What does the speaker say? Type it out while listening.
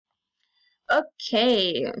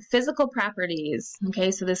Okay, physical properties.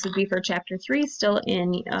 Okay, so this would be for chapter 3, still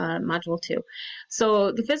in module 2.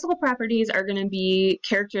 So the physical properties are going to be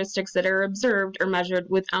characteristics that are observed or measured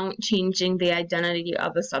without changing the identity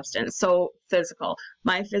of a substance. So physical.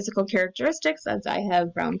 My physical characteristics, as I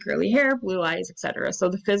have brown curly hair, blue eyes, etc. So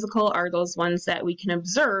the physical are those ones that we can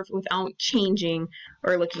observe without changing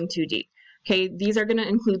or looking too deep. Okay, these are going to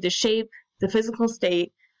include the shape, the physical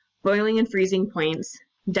state, boiling and freezing points,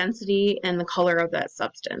 density, and the color of that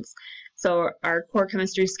substance. So our core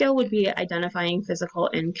chemistry skill would be identifying physical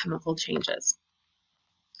and chemical changes.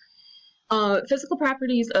 Physical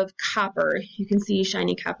properties of copper. You can see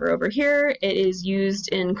shiny copper over here. It is used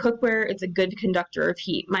in cookware. It's a good conductor of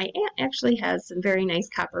heat. My aunt actually has some very nice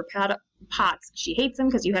copper pots. She hates them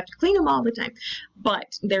because you have to clean them all the time.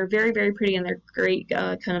 But they're very, very pretty, and they're great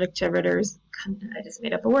conductors. I just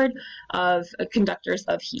made up a word, of conductors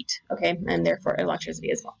of heat, okay, and therefore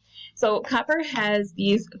electricity as well. So copper has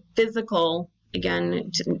these physical,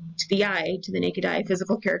 again, to the eye, to the naked eye,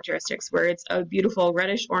 physical characteristics, where it's a beautiful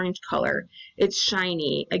reddish orange color. It's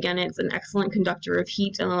shiny. Again, it's an excellent conductor of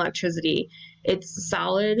heat and electricity. It's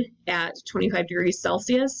solid at 25 degrees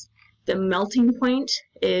Celsius. The melting point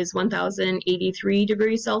is 1083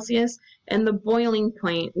 degrees Celsius, and the boiling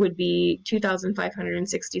point would be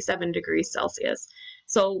 2567 degrees Celsius.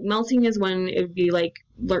 So melting is when it would be like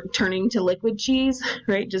turning to liquid cheese,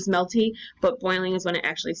 right? Just melty, but boiling is when it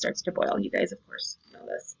actually starts to boil. You guys, of course, know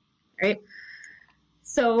this, right?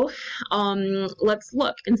 So let's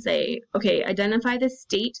look and say, okay, identify the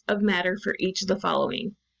state of matter for each of the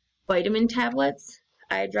following: vitamin tablets,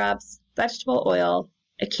 eye drops, vegetable oil,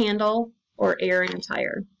 a candle, or air in a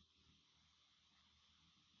tire.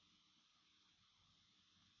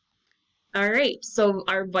 All right, so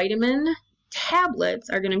our vitamin tablets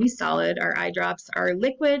are going to be solid, our eye drops are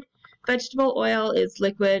liquid, vegetable oil is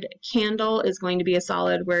liquid, candle is going to be a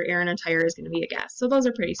solid, where air in a tire is going to be a gas. So those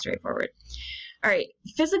are pretty straightforward. All right,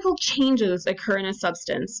 physical changes occur in a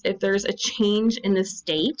substance if there's a change in the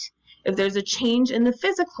state, if there's a change in the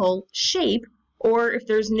physical shape, or if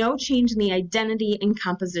there's no change in the identity and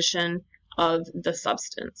composition of the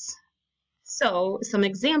substance. So some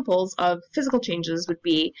examples of physical changes would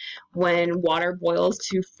be when water boils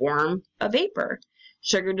to form a vapor.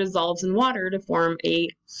 Sugar dissolves in water to form a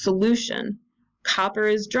solution. Copper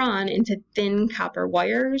is drawn into thin copper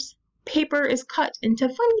wires. Paper is cut into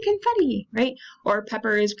fun confetti, right? Or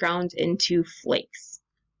pepper is ground into flakes.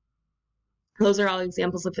 Those are all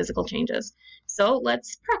examples of physical changes. So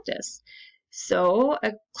let's practice. So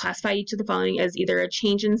classify each of the following as either a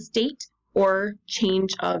change in state or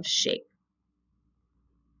change of shape.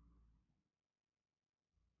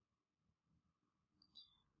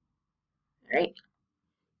 All right.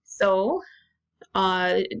 So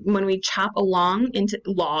when we chop a log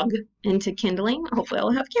into kindling, hopefully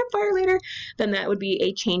I'll have campfire later, then that would be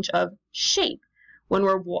a change of shape. When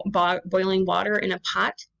we're boiling water in a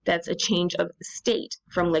pot, that's a change of state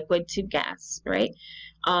from liquid to gas, right?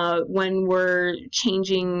 When we're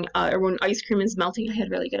changing, or when ice cream is melting, I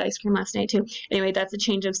had really good ice cream last night too. Anyway, that's a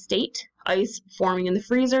change of state. Ice forming in the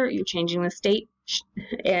freezer, you're changing the state.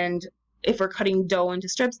 And if we're cutting dough into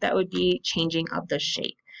strips, that would be changing of the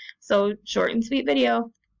shape. So short and sweet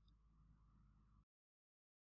video.